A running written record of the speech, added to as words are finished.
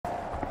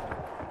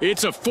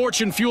It's a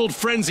fortune-fueled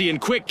frenzy in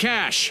quick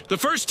cash. The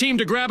first team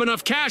to grab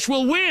enough cash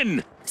will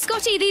win!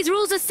 Scotty, these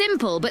rules are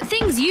simple, but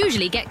things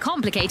usually get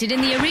complicated in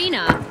the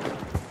arena.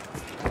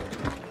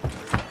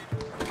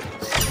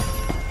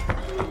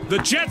 The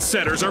jet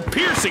setters are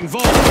piercing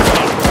vault.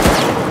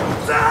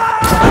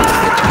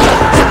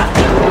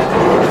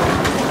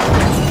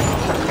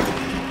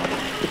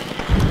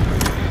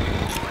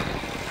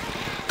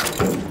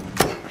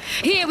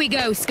 Here we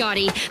go,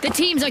 Scotty. The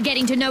teams are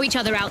getting to know each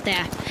other out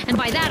there. And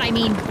by that I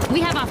mean,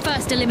 we have our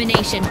first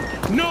elimination.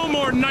 No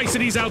more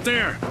niceties out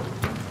there!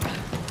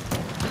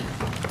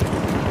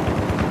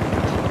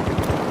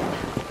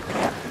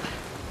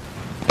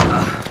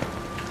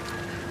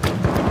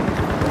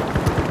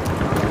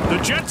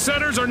 The jet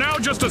setters are now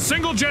just a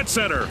single jet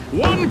setter.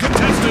 One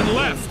contestant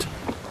left.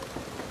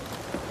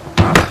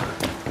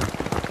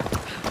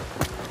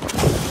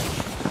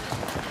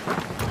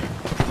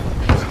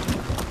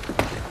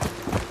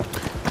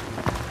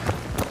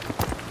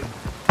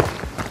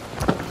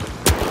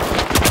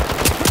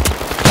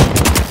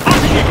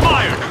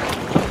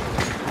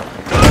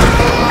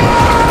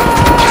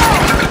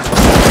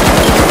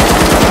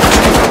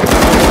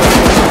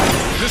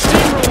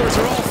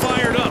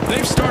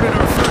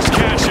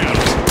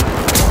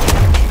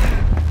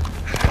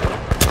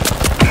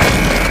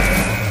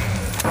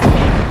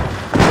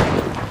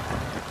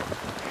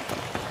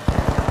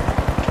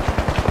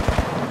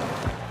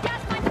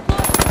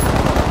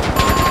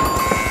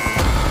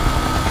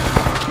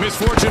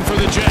 Misfortune for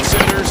the jet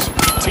setters.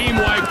 Team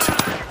wiped.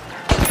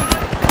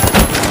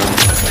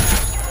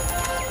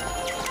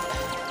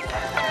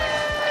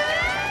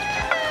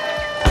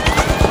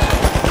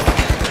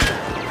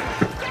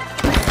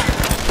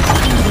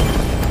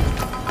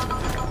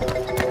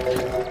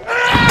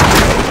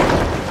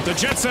 The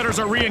jet setters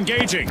are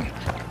re-engaging.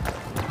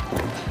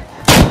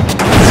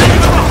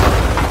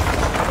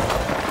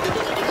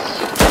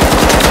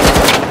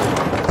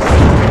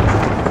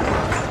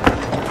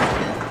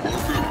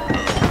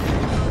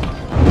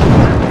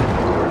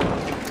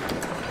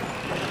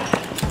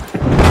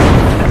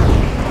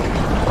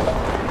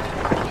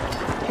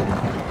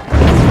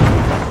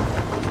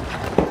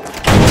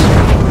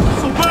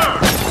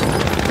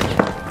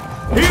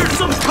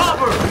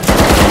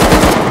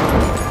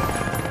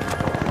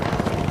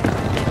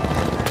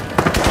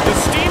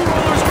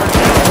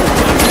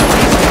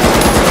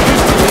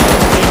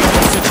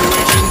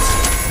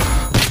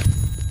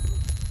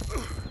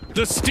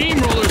 The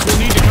steamrollers will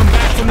need to come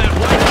back from that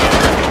right.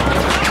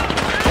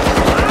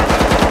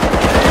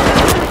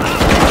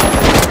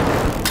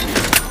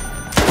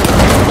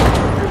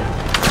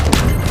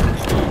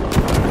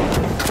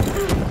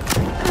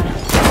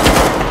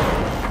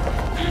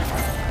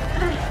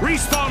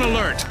 Respawn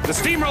alert! The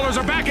steamrollers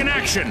are back in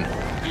action!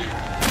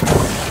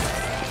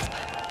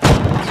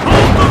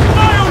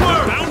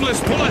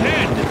 Boundless pull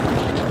ahead!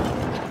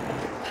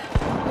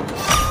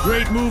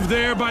 Great move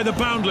there by the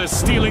Boundless,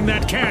 stealing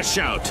that cash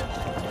out.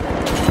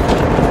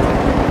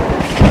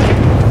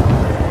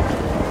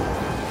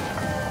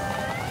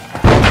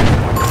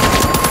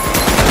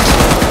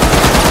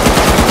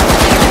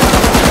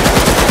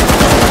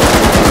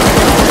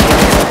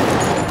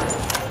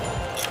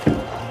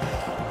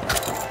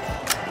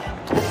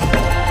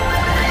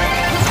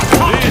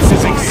 This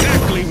is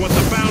exactly what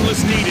the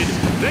Boundless needed.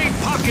 They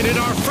pocketed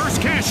our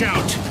first cash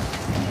out.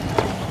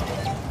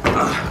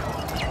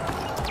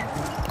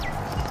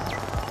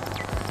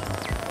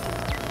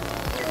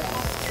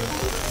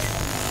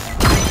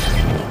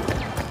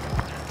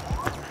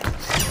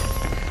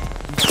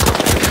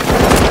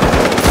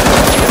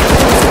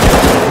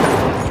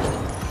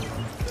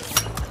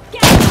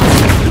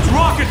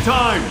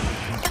 Time!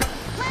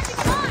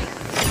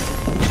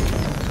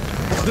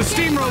 The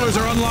steamrollers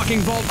are unlocking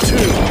Vault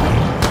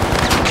 2.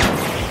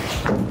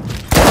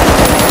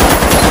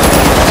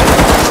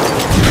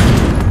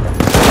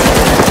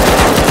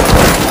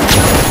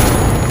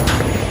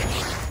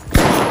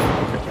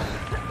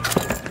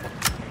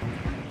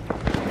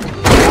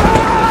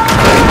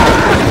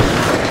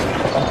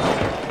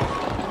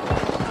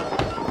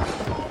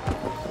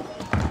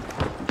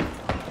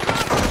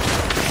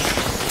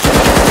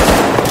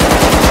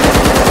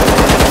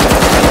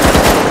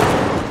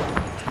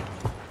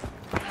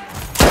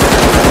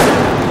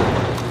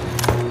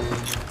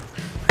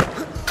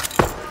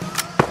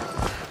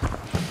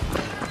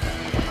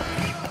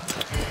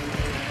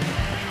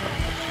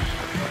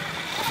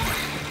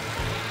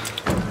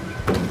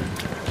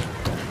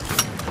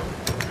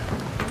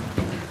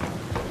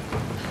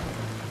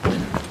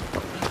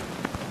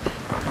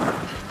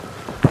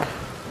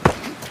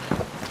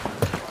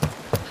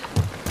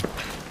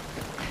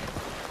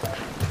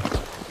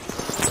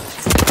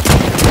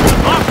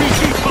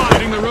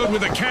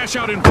 With a cash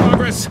out in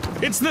progress,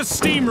 it's the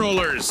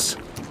steamrollers.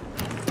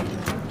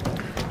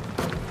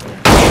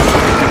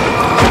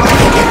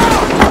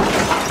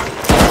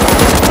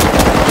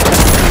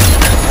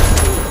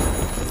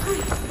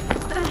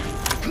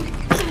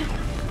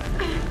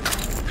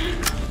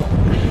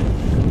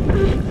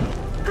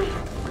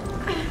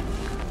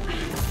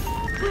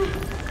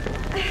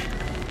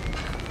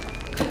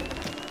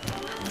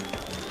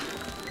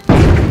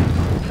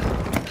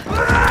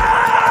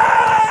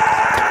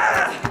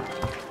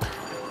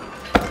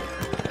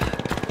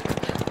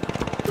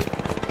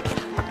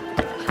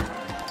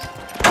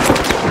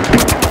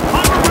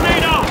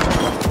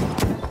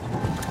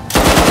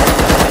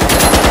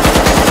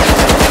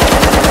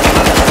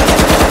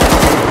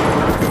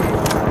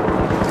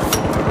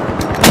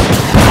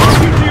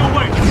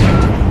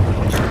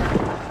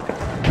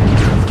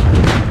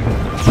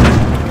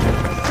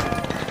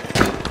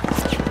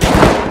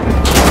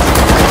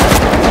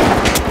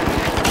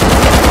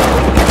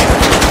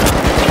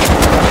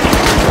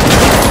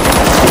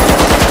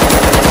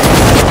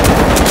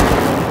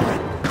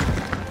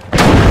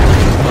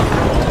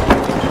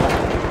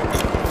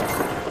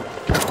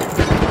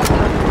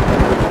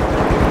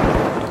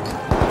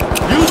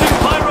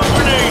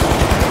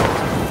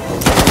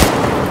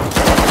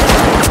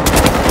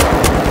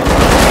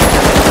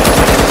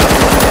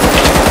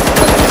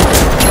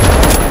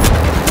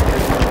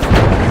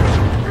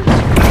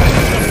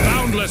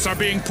 us are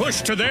being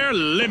pushed to their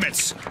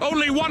limits.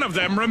 Only one of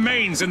them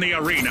remains in the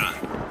arena.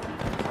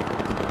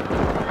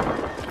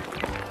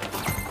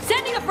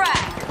 Sending a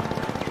frag!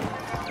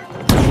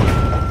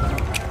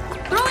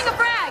 Throwing a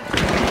frag!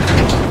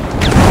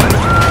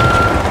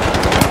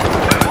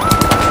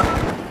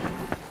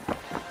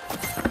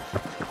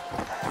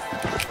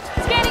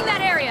 Scanning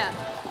that area!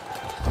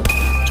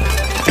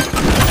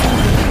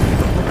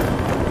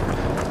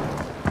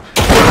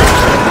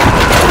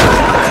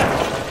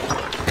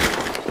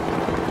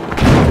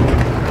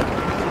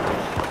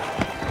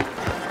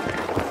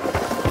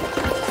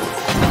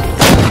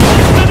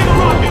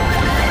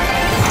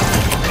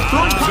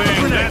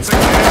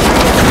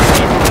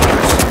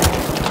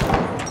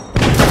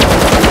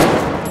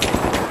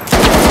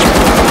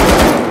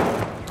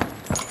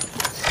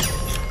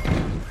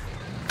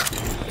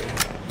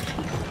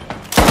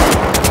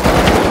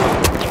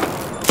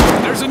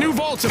 There's a new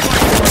vault to fight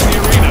for in the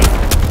arena.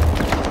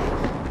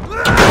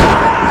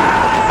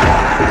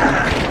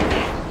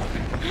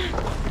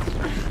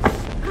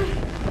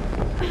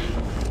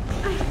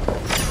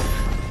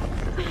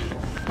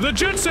 The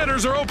Jet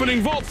Setters are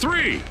opening Vault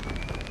 3.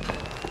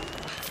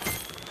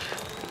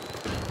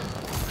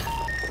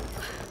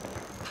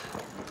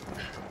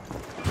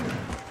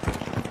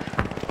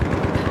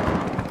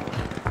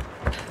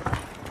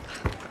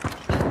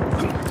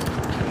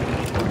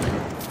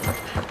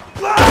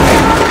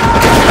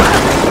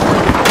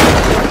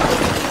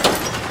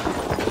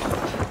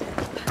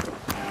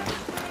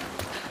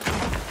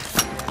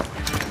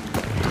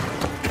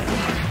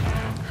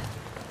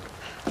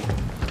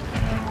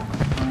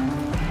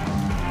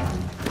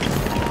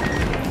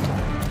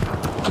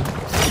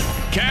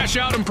 Cash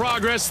out in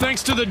progress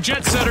thanks to the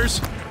Jet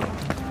Setters.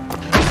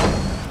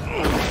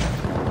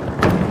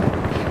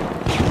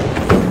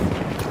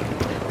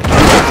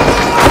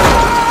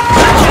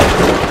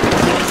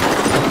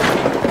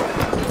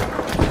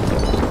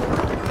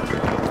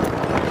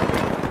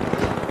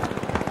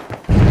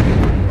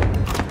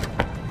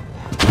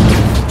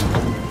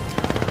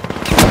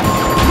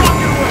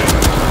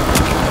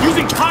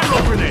 Using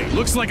pyro grenade.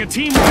 Looks like a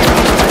team wipe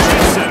out the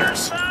Jet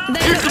Setters.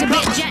 They look a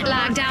bit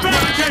jet-lagged out there.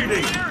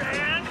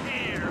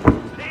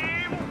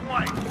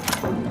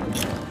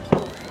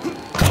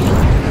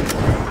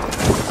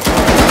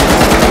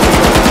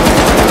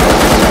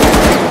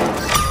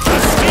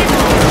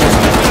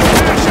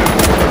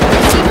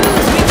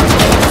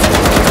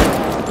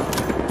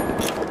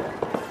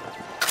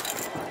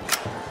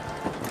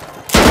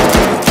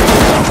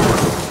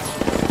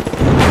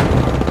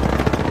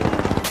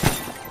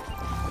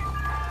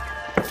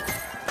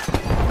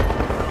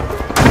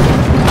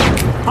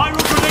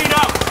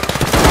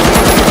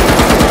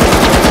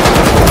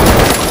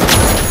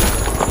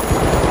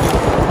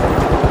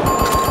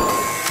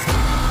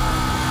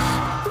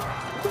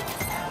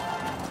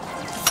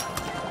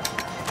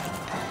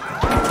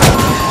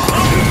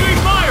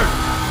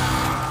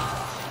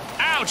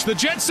 The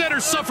Jet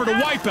Setters suffered a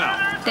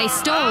wipeout. They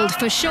stalled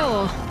for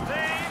sure.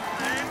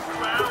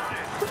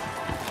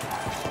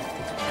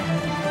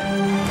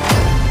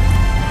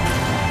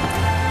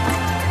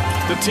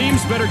 The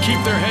teams better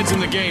keep their heads in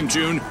the game,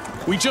 June.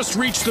 We just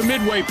reached the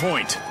midway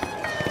point.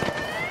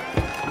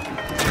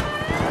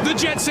 The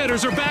Jet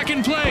Setters are back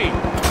in play.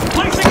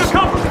 Placing a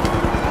cover.